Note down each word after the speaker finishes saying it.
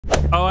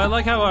Oh, I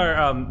like how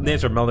our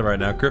names are melding right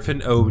now.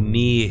 Griffin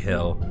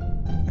O'Neill.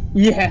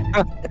 Yeah.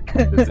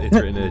 It's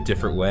written in a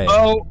different way.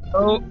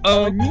 O'Neill.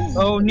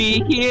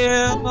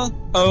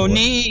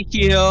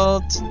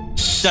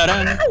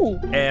 Ta-da.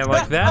 And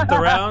like that, the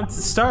round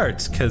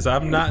starts, because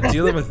I'm not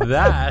dealing with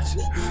that.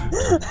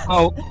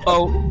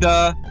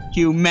 The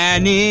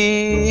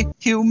humanity.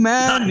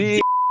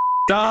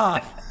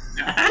 Stop.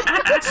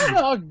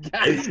 Oh,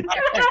 God.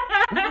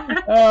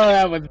 Oh,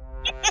 that was...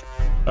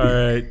 All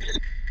right.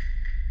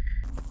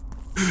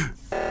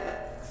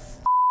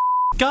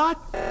 God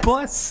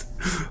bless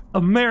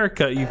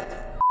America, you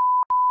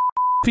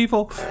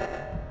people.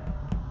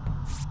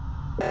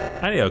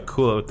 I need to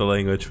cool it with the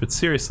language, but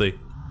seriously.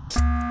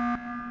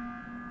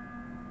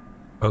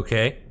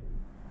 Okay.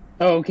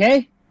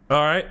 Okay.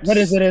 All right. What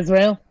is it,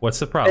 Israel? What's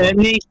the problem?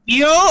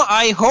 Nikhil,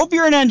 I hope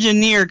you're an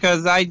engineer,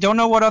 because I don't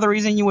know what other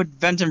reason you would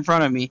vent in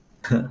front of me.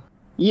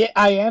 Yeah,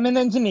 I am an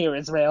engineer,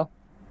 Israel.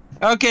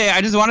 Okay,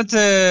 I just wanted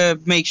to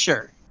make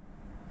sure.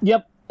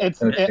 Yep.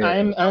 It's Okay.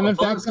 I'm in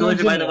Full fact an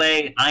disclosure, by the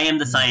engineer. way, I am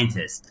the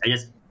scientist. I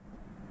just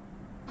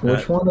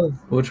Which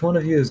one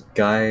of you is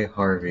Guy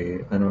Harvey?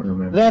 I don't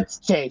remember. That's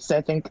Chase,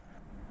 I think.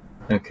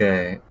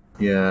 Okay.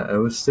 Yeah, I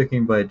was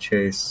sticking by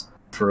Chase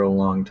for a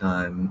long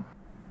time.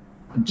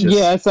 Just,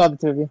 Yeah, I saw the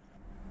two of you.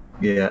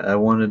 Yeah, I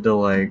wanted to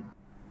like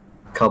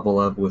couple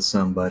up with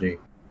somebody.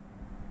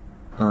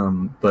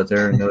 But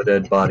there are no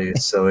dead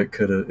bodies, so it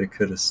could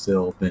have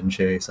still been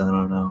Chase. I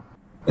don't know.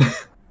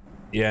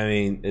 Yeah, I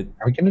mean,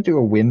 Are we gonna do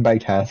a win by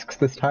tasks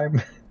this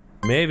time?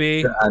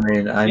 maybe. I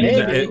mean,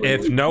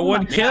 If no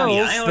one kills,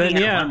 I only then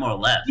have yeah. one more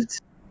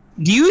left.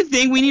 Do you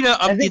think we need to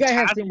up I think the I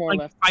have task 2 more like,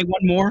 left. by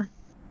one more?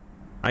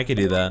 I could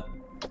do that.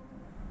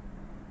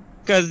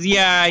 Because,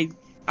 yeah,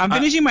 I'm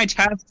finishing my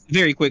task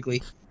very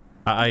quickly.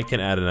 I can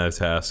add another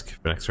task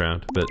for next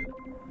round, but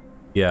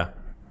yeah.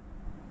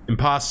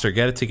 Imposter,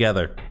 get it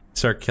together.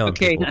 Start killing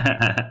people.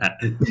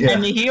 yeah.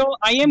 And Nikhil,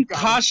 I am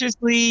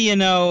cautiously,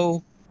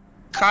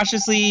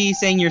 cautiously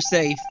saying you're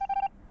safe.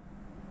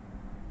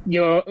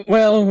 You've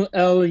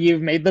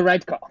made the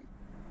right call.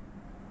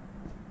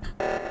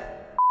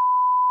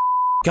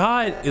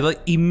 God,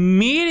 like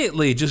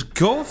immediately, just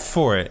go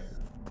for it.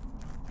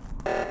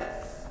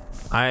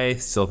 I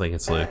still think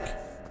it's Luke.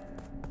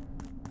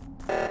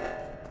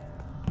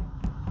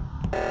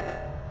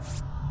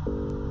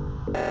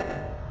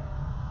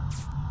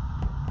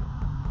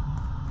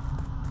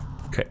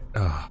 Okay.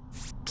 Ugh.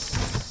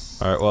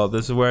 All right. Well,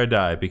 this is where I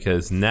die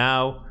because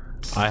now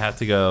I have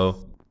to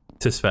go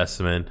to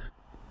specimen.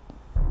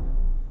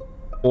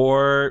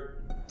 Or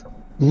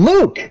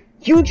Luke,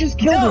 you just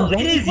killed No, him.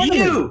 it is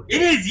you!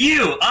 It is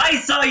you! I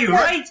saw you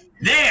right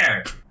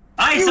there!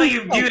 I saw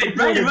you do it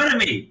right in front of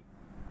me!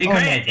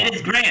 Grant, it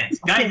is Grant.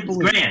 Guys, it's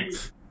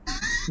Grant.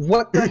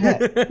 What the heck?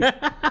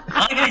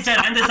 Like I said,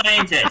 I'm the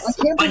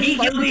scientist. But he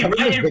killed me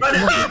right in front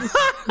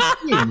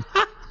of me!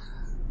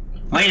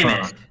 Wait a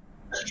minute.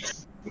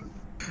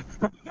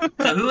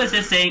 So who was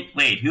this saying?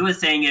 Wait, who was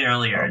saying it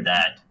earlier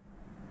that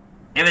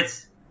if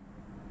it's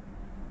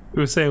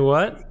who was saying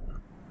what?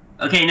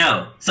 okay?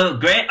 No. So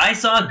Grant, I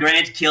saw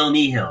Grant kill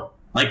Nihil,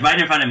 like right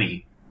in front of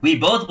me. We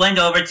both went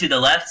over to the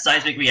left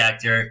seismic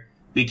reactor.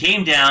 We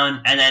came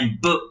down, and then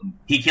boom,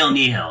 he killed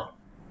Nihil.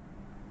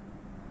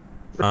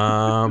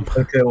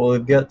 Okay, well,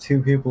 we've got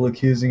 2 people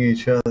accusing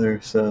each other,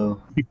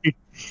 so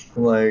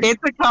like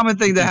It's a common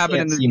thing that happened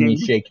in Can't this see me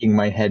game. shaking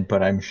my head,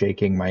 but I'm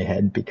shaking my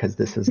head because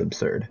this is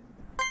absurd.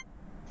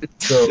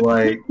 so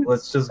like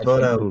let's just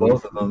vote out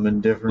both of them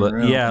in different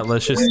rounds. Yeah,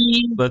 let's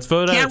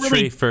vote out Can't a tree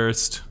really-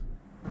 first.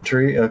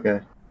 Tree. Okay.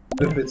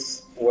 What if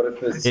it's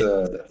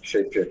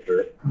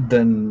shapeshifter?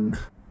 Then,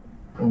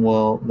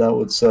 well, that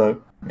would suck.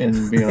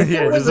 And be like,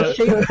 Yeah, If it was just,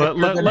 a shapeshifter,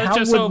 let's then how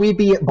just would hope. we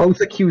be both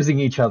accusing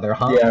each other,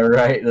 huh? yeah,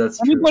 right. That's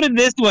Let me true. put it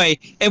this way: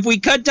 if we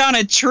cut down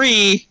a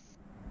tree,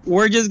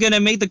 we're just gonna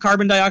make the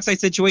carbon dioxide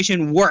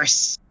situation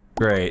worse.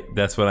 Great,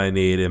 that's what I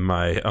need in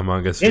my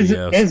Among Us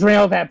videos.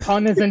 Israel, that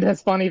pun isn't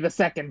as funny the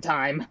second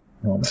time.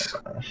 Oh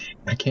my gosh.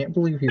 I can't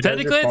believe you guys are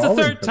Technically, it's the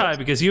falling third for time this.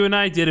 because you and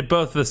I did it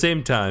both at the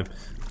same time.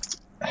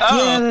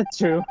 Yeah, that's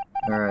true.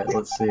 All right.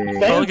 Let's see.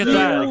 Oh, look at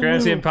that!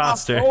 Graham's the you.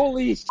 imposter.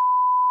 Holy sh**.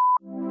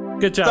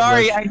 Good job.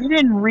 Sorry, Liz. I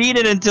didn't read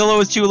it until it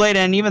was too late,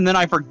 and even then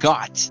I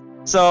forgot.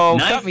 So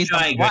cut me Nice try,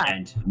 some slack.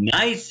 Grant.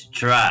 Nice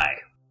try.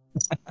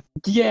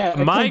 Yeah.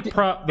 The Are you gonna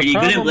problem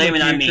blame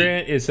with it on you, me?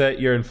 Grant, is that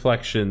your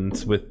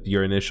inflections with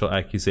your initial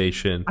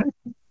accusation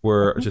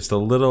were just a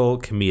little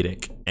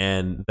comedic,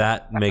 and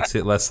that makes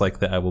it less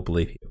likely that I will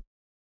believe you.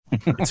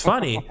 It's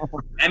funny.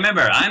 And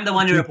remember, I'm the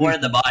one who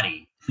reported the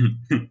body.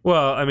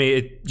 Well, I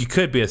mean, you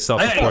could be a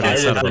self-reported Okay,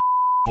 son of a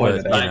but,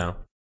 you Fine. know.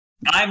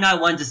 I'm not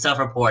one to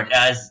self-report,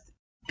 as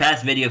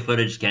past video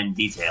footage can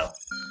detail.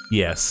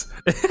 Yes.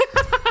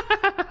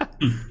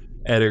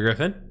 Eddie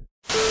Griffin?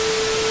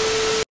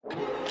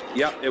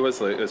 Yep, it was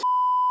Luke. It was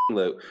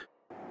Luke.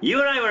 You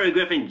and I were a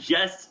Griffin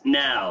just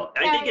now.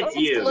 I think it's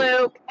you.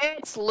 Luke.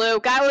 It's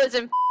Luke. I was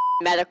in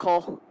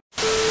medical.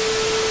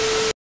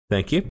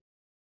 Thank you.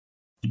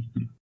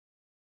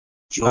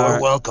 You're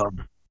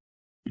welcome.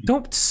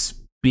 Don't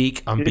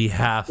speak on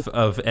behalf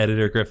of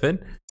Editor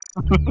Griffin.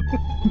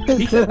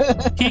 He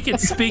can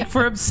speak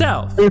for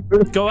himself.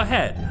 Go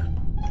ahead.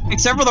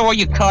 Except for the one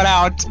you cut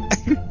out.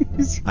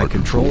 I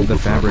control the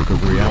fabric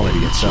of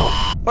reality itself.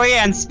 Oh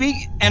yeah,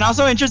 and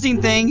also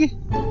interesting thing.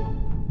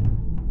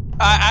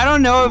 I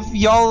don't know if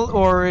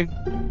y'all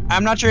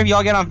I'm not sure if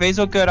y'all get on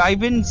Facebook. Good,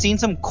 I've been seeing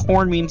some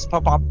corn memes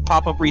pop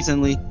up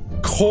recently.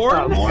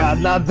 Corn? Oh God,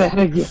 not that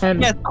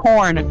again. Yes,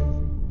 corn.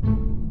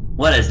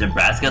 What, is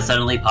Nebraska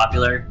suddenly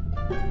popular?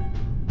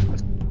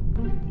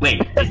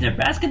 Wait, is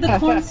Nebraska the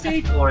corn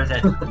state, or is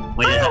it?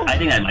 Wait, I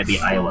think that might be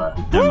Iowa.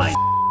 Never mind.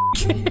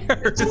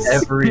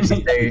 Every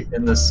state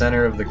in the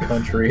center of the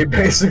country,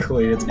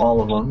 basically, it's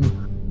all of them.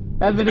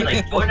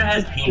 Like Georgia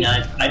has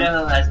peanuts,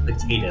 Idaho has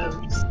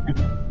potatoes,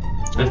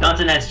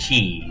 Wisconsin has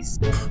cheese.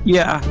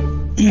 Yeah.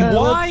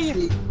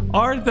 Why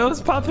are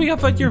those popping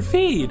up on your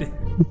feed?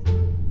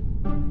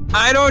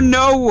 I don't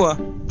know,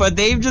 but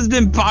they've just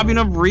been popping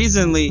up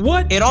recently.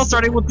 What? It all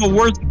started with the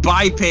worst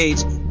buy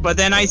page, but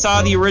then I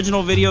saw the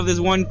original video of this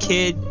one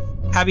kid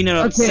having an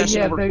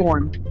obsession over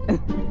corn.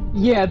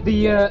 Yeah,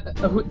 to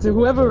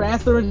whoever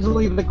asked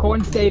originally, the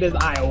corn state is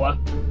Iowa.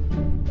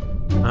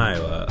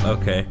 Iowa,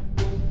 okay.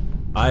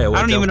 Iowa,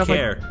 I don't even know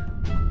care.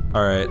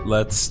 All right,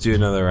 let's do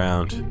another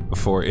round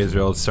before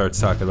Israel starts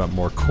talking about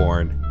more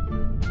corn.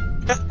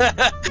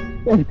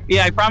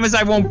 Yeah, I promise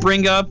I won't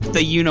bring up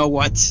the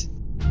you-know-what.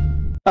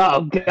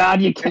 Oh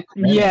God, you kept,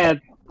 yeah,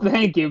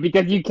 thank you,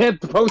 because you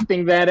kept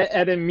posting that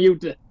at a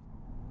mute.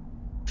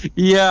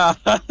 Yeah.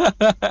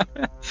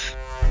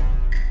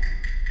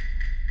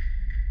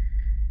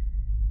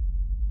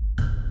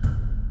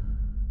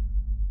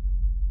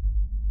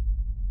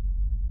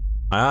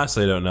 I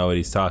honestly don't know what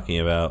he's talking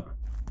about.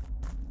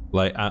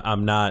 Like,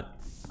 I'm not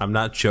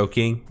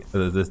joking.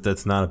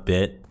 That's not a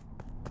bit.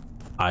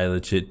 I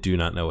legit do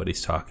not know what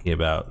he's talking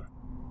about.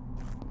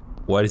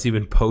 What has he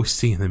been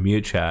posting in the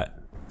mute chat?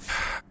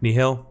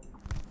 Nihil,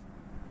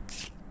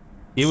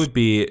 it would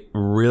be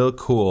real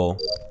cool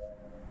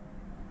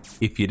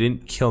if you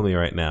didn't kill me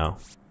right now.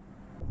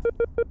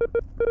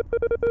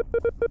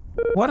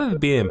 Wanted to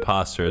be an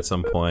imposter at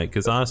some point,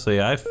 because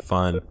honestly, I have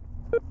fun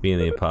being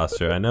the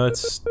imposter. I know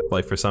it's,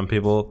 like, for some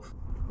people,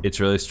 it's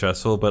really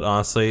stressful, but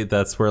honestly,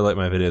 that's where, like,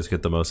 my videos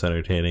get the most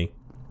entertaining.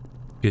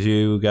 Because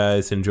you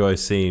guys enjoy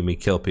seeing me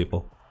kill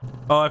people.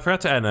 Oh, I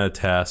forgot to add another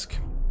task.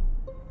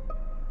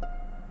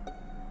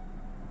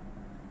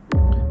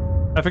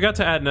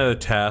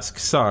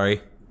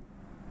 Sorry.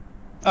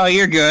 Oh,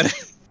 you're good.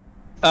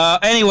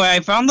 Anyway, I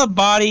found the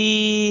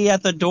body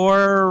at the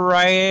door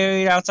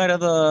right outside of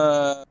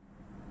the...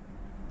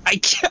 I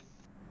can't...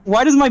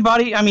 Why does my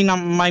body... I mean,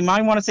 my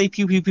mind want to say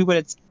pew pew pew, but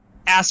it's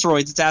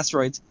asteroids. It's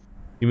asteroids.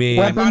 You mean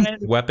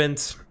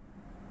weapons?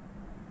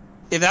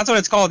 If that's what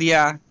it's called,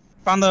 yeah.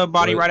 Found the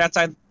body right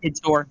outside its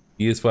door.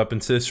 Use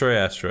weapons to destroy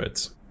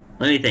asteroids.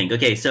 Let me think.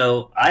 Okay,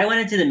 so I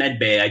went into the med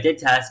bay. I did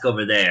task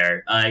over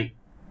there.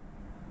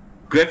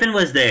 Griffin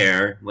was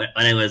there when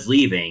I was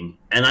leaving,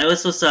 and I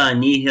also saw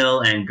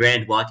Nihil and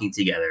Grant walking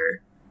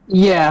together.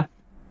 Yeah.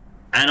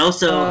 And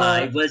also,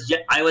 I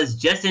was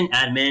just in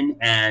admin,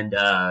 and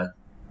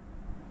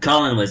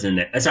Colin was in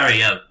there.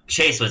 Sorry,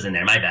 Chase was in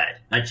there. My bad.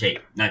 Not Chase.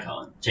 Not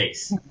Colin.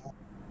 Chase.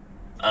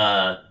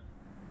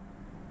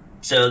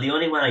 So the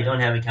only one I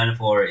don't have accounted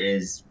for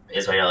is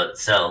Israel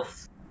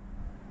itself.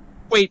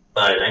 Wait.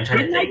 But I'm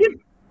trying to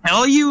think.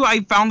 Tell you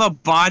I found the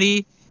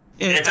body.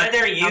 It's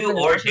either you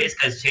or Chase,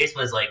 because Chase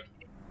was like...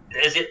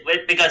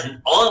 because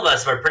all of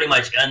us were pretty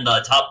much on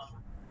the top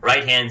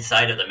right-hand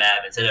side of the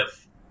map instead of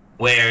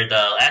where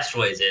the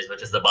asteroids is,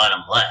 which is the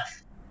bottom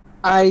left.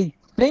 I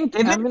think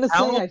I'm gonna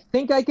say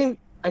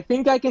I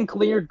think I can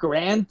clear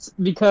Grant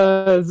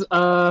because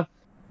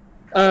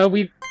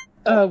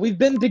we've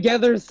been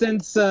together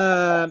since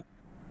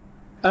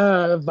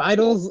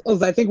Vitals.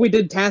 I think we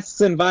did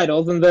tasks in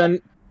Vitals, and then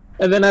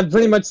I've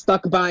pretty much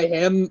stuck by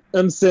him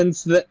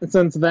since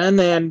then,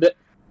 and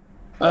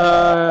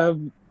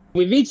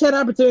we've each had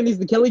opportunities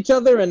to kill each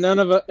other, and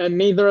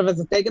neither of us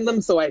have taken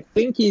them. So I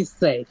think he's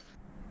safe.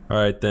 All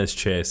right, that's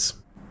Chase.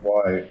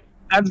 Why?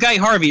 That's Guy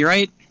Harvey,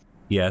 right?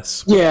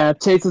 Yes. Yeah,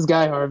 Chase is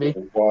Guy Harvey.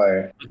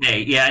 Why?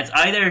 Okay, yeah, it's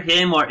either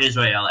him or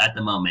Israel at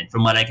the moment,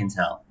 from what I can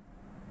tell.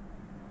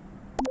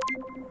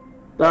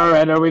 All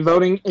right, are we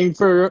voting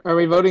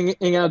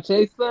out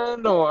Chase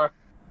then, or?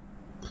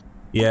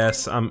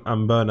 Yes,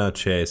 I'm voting out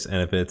Chase,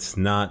 and if it's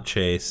not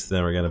Chase,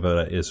 then we're gonna vote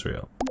out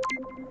Israel.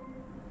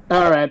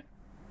 All right.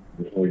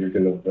 Or you're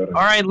gonna vote.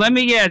 All right, let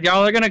me guess.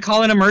 Y'all are gonna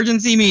call an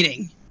emergency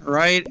meeting,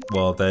 right?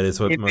 Well, that is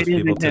what If most it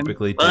isn't people him.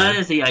 typically do. Well, that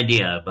is the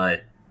idea,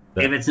 but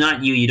if it's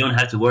not you, you don't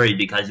have to worry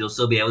because you'll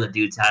still be able to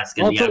do tasks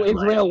in the Also, afterlife.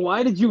 Israel,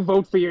 why did you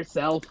vote for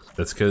yourself?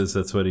 That's because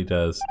that's what he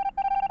does.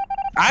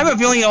 I have a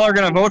feeling y'all are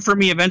gonna vote for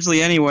me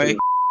eventually anyway.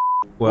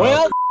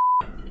 Well,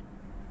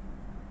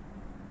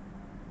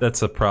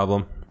 that's a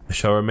problem. I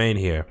shall remain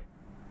here.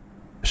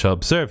 I shall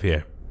observe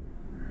here.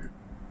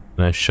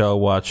 And I shall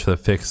watch the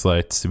fixed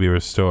lights to be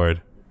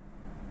restored.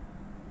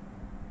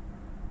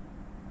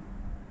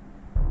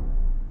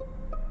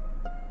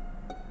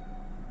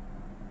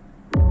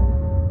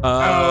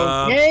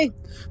 Okay.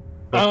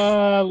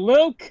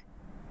 Luke.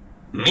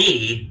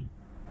 Me?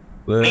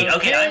 Luke. Me?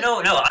 Okay,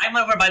 no, I'm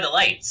over by the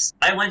lights.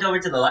 I went over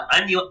to the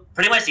I'm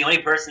pretty much the only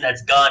person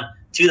that's gone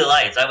to the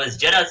lights. I was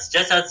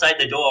just outside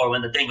the door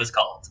when the thing was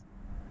called.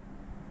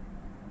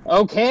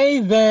 Okay,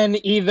 then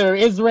either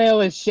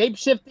Israel is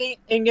shapeshifting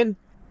and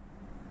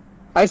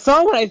I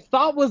saw what I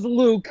thought was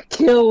Luke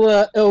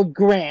kill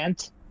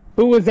Grant,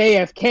 who was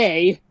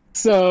AFK.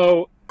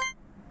 So,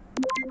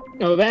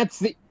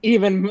 that's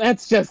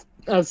just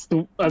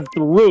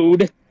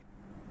rude.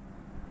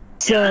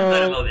 So, Yeah, I'm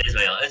gonna vote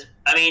Israel.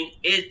 I mean,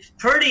 it's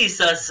pretty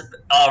sus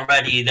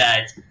already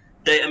that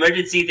the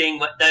emergency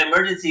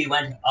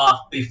went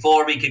off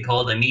before we could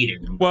call the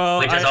meeting. Well,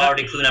 which is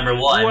already clue number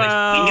one. Which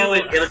we knew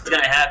it was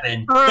going to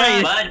happen,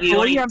 but we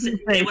only.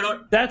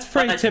 That's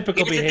pretty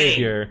typical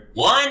behavior.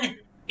 One,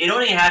 it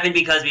only happened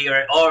because we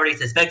were already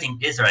suspecting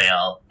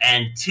Israel,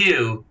 and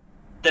two,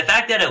 the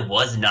fact that it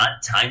was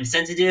not time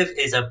sensitive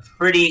is a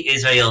pretty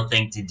Israel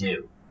thing to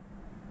do.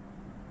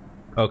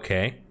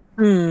 Okay.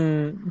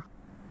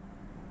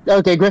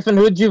 Okay, Griffin,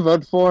 who did you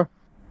vote for?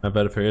 I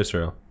voted for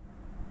Israel.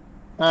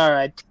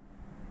 Alright.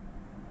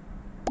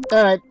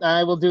 Alright,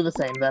 I will do the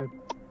same then.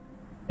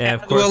 And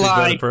of course he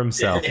voted for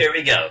himself. Here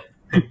we go.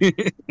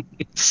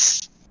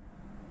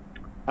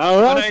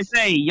 Alright. What did I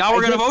say? Y'all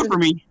were gonna vote for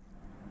me.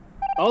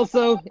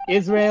 Also,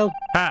 Israel,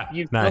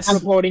 you nice.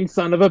 self-reporting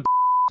son of a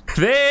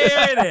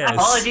There it is!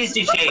 Apologies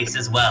to Chase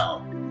as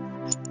well.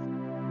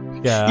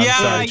 Yeah,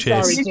 I'm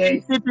sorry,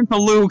 Chase. Sorry, to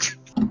Luke.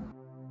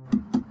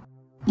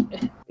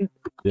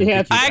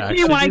 Yeah,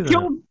 actually, when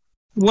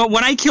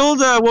I killed,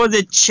 what was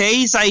it,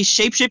 Chase, I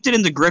shapeshifted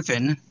into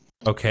Griffin.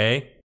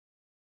 Okay.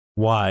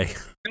 Why?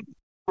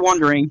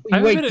 Wondering.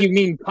 Wait,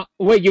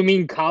 you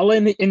mean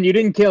Colin? And you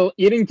didn't kill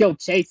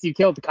Chase, you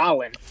killed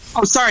Colin.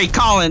 Oh, sorry,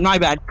 Colin. My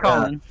bad,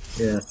 Colin.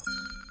 Yeah.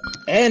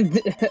 And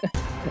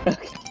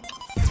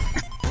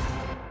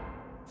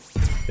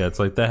Yeah, it's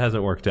like that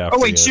hasn't worked out. Oh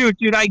for wait, you. shoot,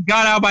 dude! I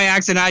got out by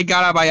accident. All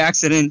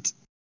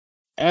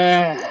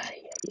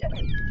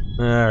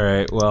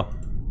right, well,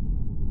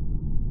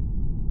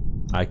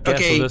 I guess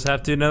we'll just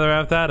have to do another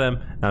round without him.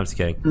 No, I'm just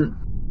kidding.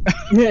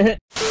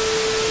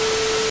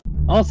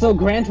 Also,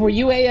 Grant, were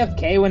you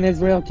AFK when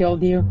Israel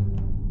killed you?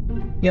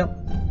 Yep.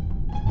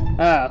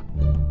 Oh.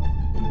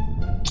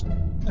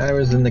 I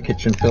was in the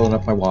kitchen filling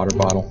up my water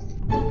bottle.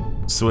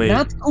 Sweet.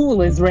 Not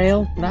cool,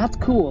 Israel.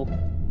 Not cool.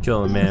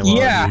 Kill a man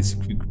while he's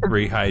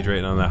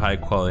rehydrating on the high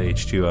quality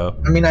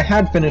H2O. I mean, I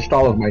had finished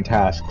all of my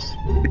tasks,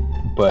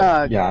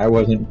 but yeah, I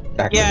wasn't.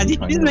 Yeah, did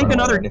you make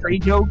another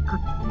trade joke,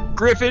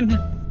 Griffin?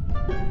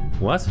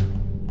 What?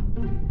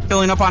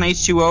 Filling up on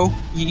H2O.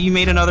 You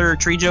made another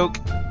tree joke.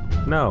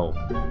 No,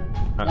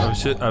 I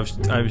was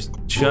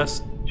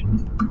just.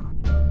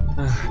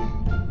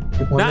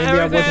 Well, maybe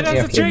I wasn't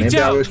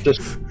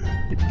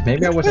AFK.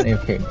 Maybe I wasn't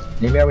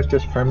AFK. Maybe I was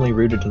just firmly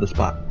rooted to the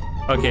spot.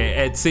 Okay,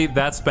 and see,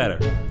 that's better.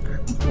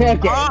 Okay.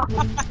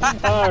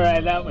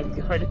 Alright, that was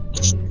good.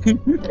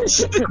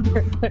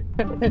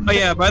 Oh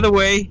yeah, by the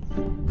way.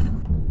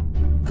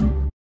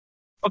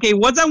 Okay,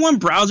 what's that one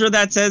browser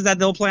that says that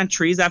they'll plant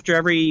trees after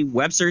every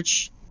web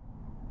search?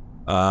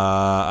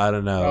 I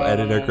don't know.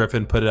 Editor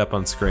Griffin, put it up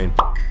on screen.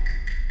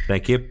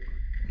 Thank you.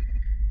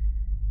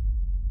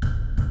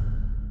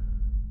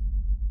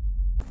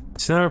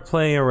 So now we're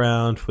playing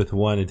around with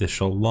one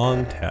additional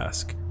long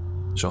task,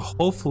 which will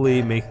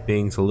hopefully make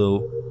things a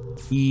little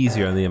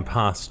easier on the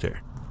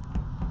imposter.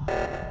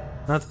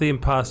 Not that the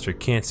imposter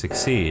can't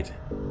succeed,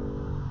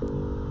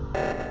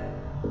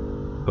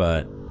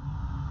 but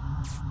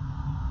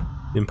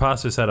the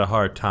imposter's had a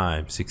hard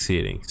time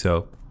succeeding,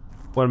 so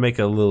I want to make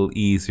it a little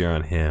easier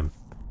on him.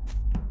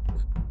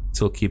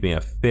 Still keeping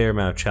a fair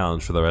amount of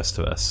challenge for the rest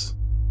of us.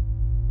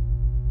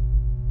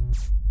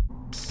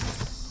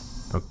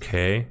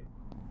 Okay.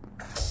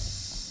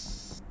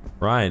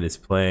 Ryan is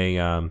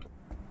playing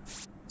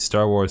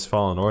Star Wars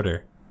Fallen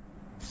Order.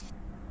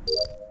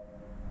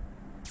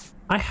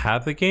 I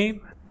have the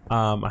game.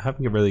 I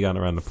haven't really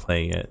gotten around to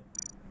playing it.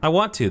 I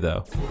want to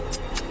though.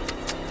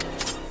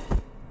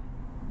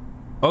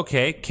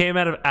 Okay, came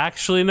out of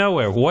actually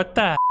nowhere. What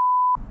the?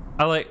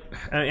 I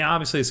mean,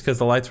 obviously it's because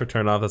the lights were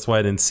turned off. That's why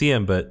I didn't see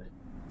him. But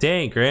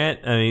dang,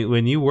 Grant. I mean,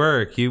 when you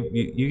work,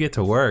 you get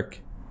to work.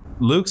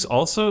 Luke's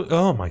also.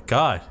 Oh my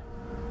god.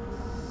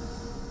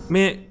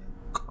 Man.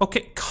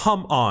 Okay,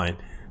 come on.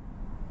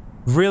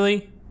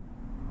 Really?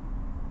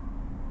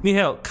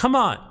 Nihil, come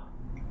on.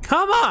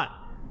 Come on.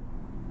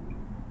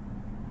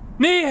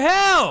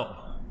 Nihil!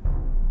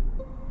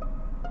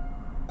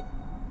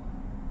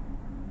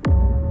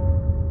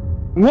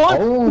 What?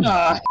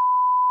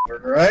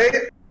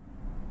 Right?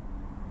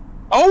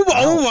 Oh,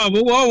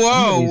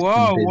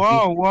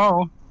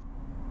 whoa.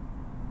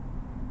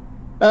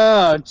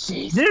 Oh,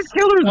 jeez. This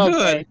killer's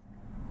good.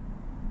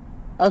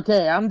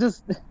 Okay, I'm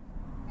just...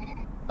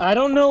 I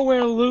don't know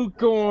where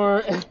Luke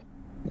or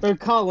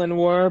Colin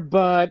were,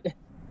 but...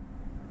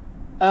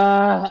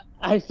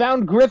 I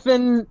found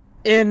Griffin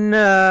in,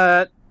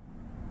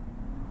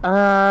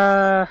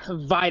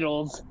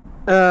 Vitals.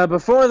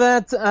 Before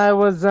that, I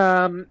was,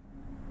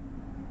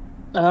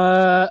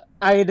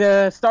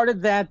 I'd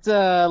started that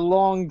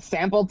long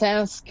sample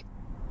task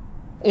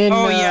in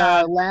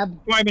lab.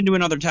 Well, I've been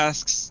doing other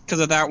tasks because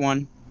of that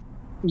one.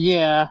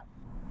 Yeah.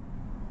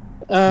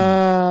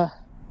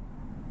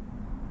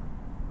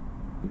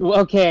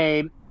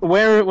 Okay.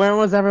 Where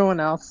was everyone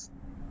else?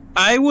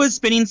 I was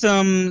spinning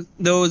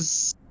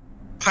those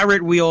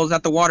pirate wheels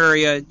at the water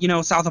area,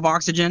 south of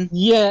Oxygen.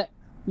 Yeah.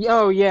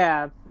 Oh,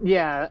 yeah.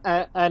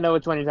 Yeah, I know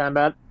which one you're talking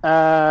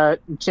about.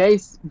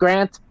 Chase,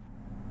 Grant.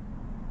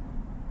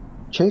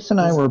 Chase and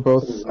I were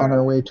both on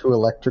our way to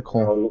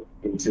electrical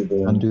into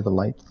the undo the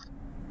lights.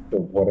 The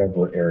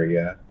whatever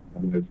area.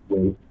 And I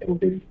went and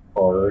did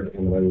hard,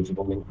 and then I was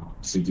going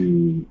to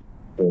do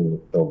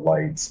the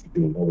lights,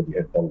 because nobody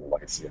had done the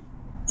lights yet.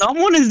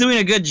 Someone is doing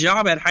a good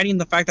job at hiding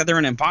the fact that they're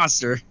an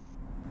imposter.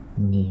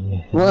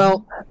 Yeah.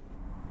 Well,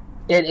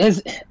 it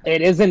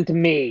isn't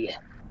me.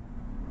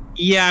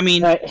 Yeah, I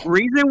mean,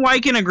 reason why I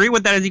can agree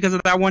with that is because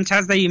of that one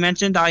test that you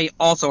mentioned. I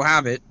also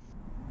have it.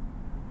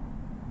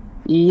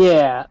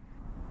 Yeah.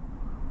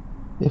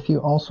 If you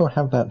also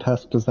have that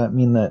test, does that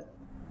mean that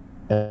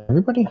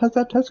everybody has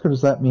that test, or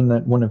does that mean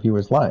that one of you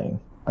is lying?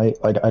 I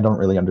don't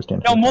really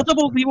understand. No,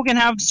 multiple people can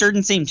have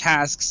certain same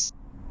tasks.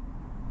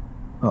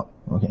 Oh,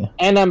 okay.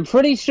 And I'm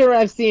pretty sure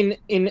I saw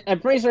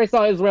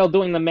Israel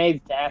doing the maze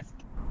task.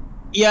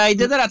 Yeah, I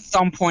did that at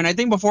some point. I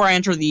think before I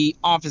entered the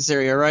office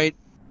area, right?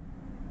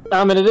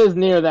 And it is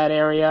near that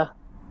area.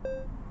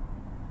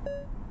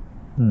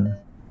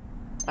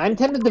 I'm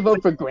tempted to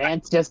vote for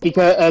Grant just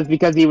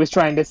because he was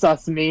trying to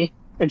suss me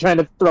and trying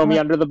to throw me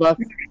under the bus.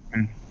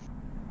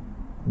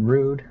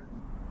 Rude.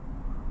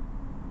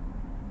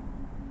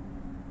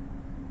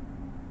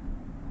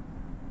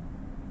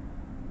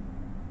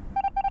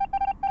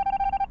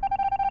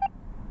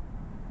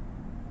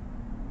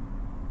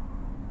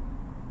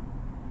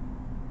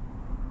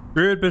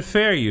 Rude but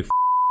fair, you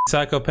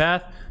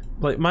psychopath.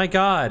 Like, my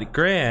God,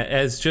 Grant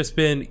has just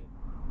been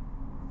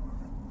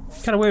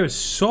got away with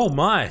so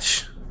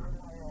much.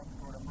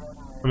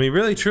 I mean,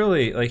 really,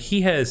 truly, like,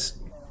 he has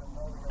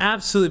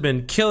absolutely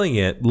been killing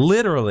it,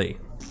 literally.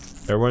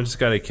 Everyone just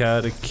gotta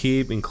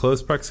keep in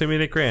close proximity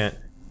to Grant.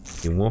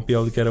 He won't be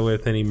able to get away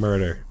with any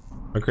murder.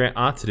 What Grant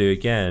ought to do,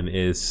 again,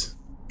 is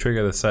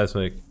trigger the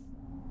seismic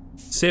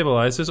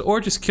stabilizers, or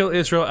just kill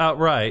Israel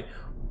outright.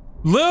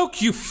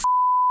 Luke, you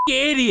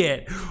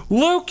idiot!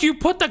 Luke, you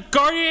put the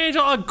guardian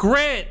angel on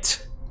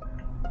Grant!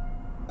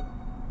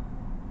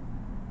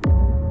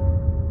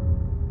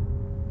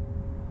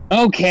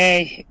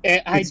 Okay,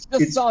 I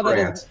just saw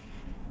Grant. that.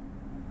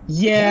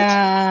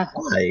 Yeah.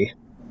 Why?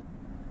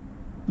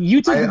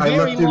 You took I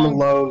very left him long.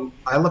 alone.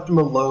 I left him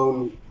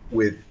alone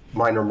with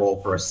Minor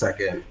Mole for a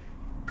second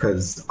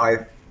because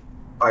I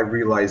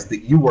realized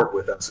that you weren't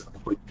with us. I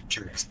put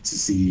checks to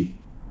see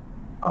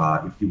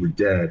if you were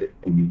dead,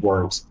 and you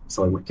weren't.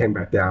 So I came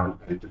back down,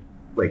 and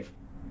like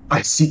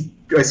I see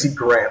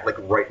Grant like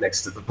right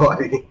next to the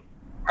body.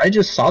 I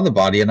just saw the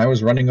body, and I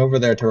was running over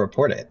there to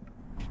report it.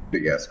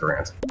 But yes,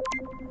 Grant.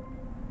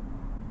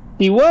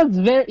 He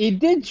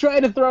did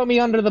try to throw me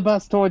under the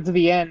bus towards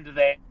the end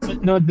there,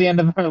 towards the end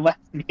of our last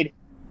meeting.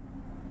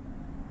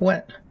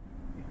 What?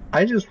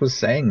 I just was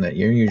saying that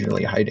you're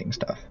usually hiding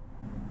stuff.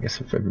 I guess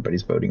if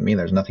everybody's voting me,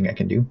 there's nothing I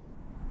can do.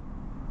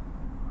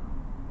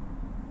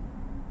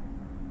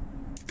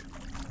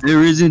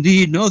 There is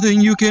indeed nothing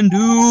you can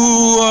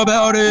do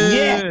about it.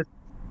 Yeah.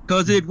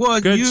 Because it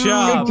was Good you.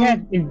 job.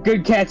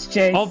 Good catch,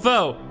 Chase.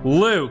 Although,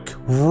 Luke,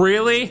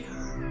 really?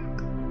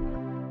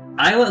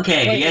 I was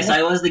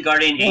the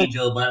guardian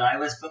angel, but I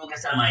was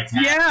focused on my task.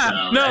 Yeah.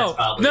 So No, that's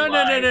probably no.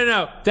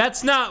 why.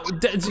 That's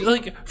not,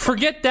 like,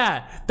 forget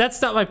that.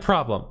 That's not my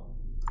problem.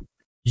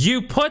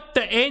 You put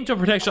the angel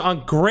protection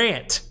on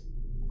Grant.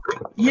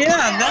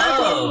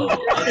 Yeah,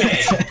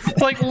 Okay.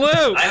 Like,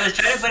 Luke. I was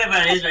trying to put it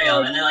on Israel,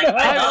 and then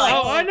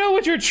I know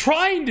what you're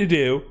trying to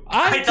do.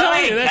 I'm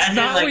telling you, that's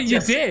not what you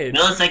did.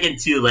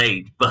 Millisecond too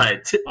late,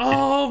 but.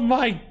 Oh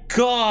my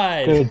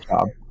God. Good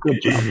job.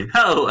 Good job.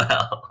 Oh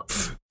well.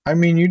 I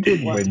mean, you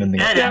did win in the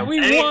end. Yeah, we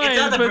won, It's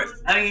not but...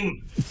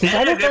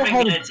 Senator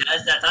Griffin can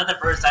attest, that's not the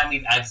first time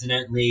we've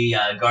accidentally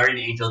guardian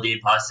angel the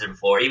imposter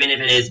before, even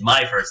if it is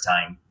my first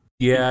time.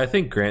 Yeah, I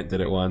think Grant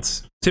did it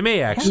once. To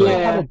me, actually.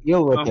 How to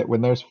deal with it when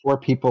there's 4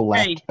 people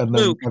left, and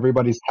then Luke,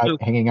 everybody's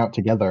hanging out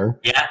together.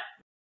 Yeah.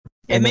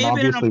 And may then have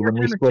been an obviously when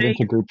we unfortunate split mistake,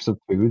 into groups of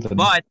 2, then...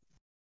 but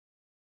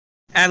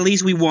at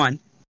least we won.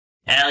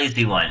 At least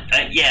we won.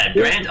 Yeah,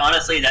 Grant,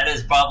 honestly, that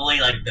is probably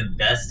like the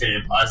best an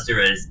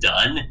imposter has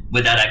done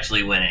without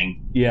actually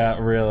winning. Yeah,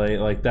 really.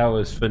 Like, that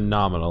was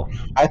phenomenal.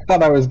 I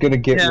thought I was gonna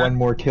get one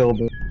more kill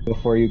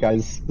before you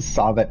guys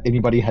saw that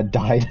anybody had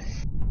died.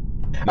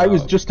 I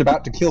was just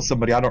about to kill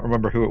somebody, I don't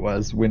remember who it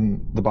was,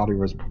 when the body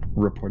was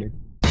reported.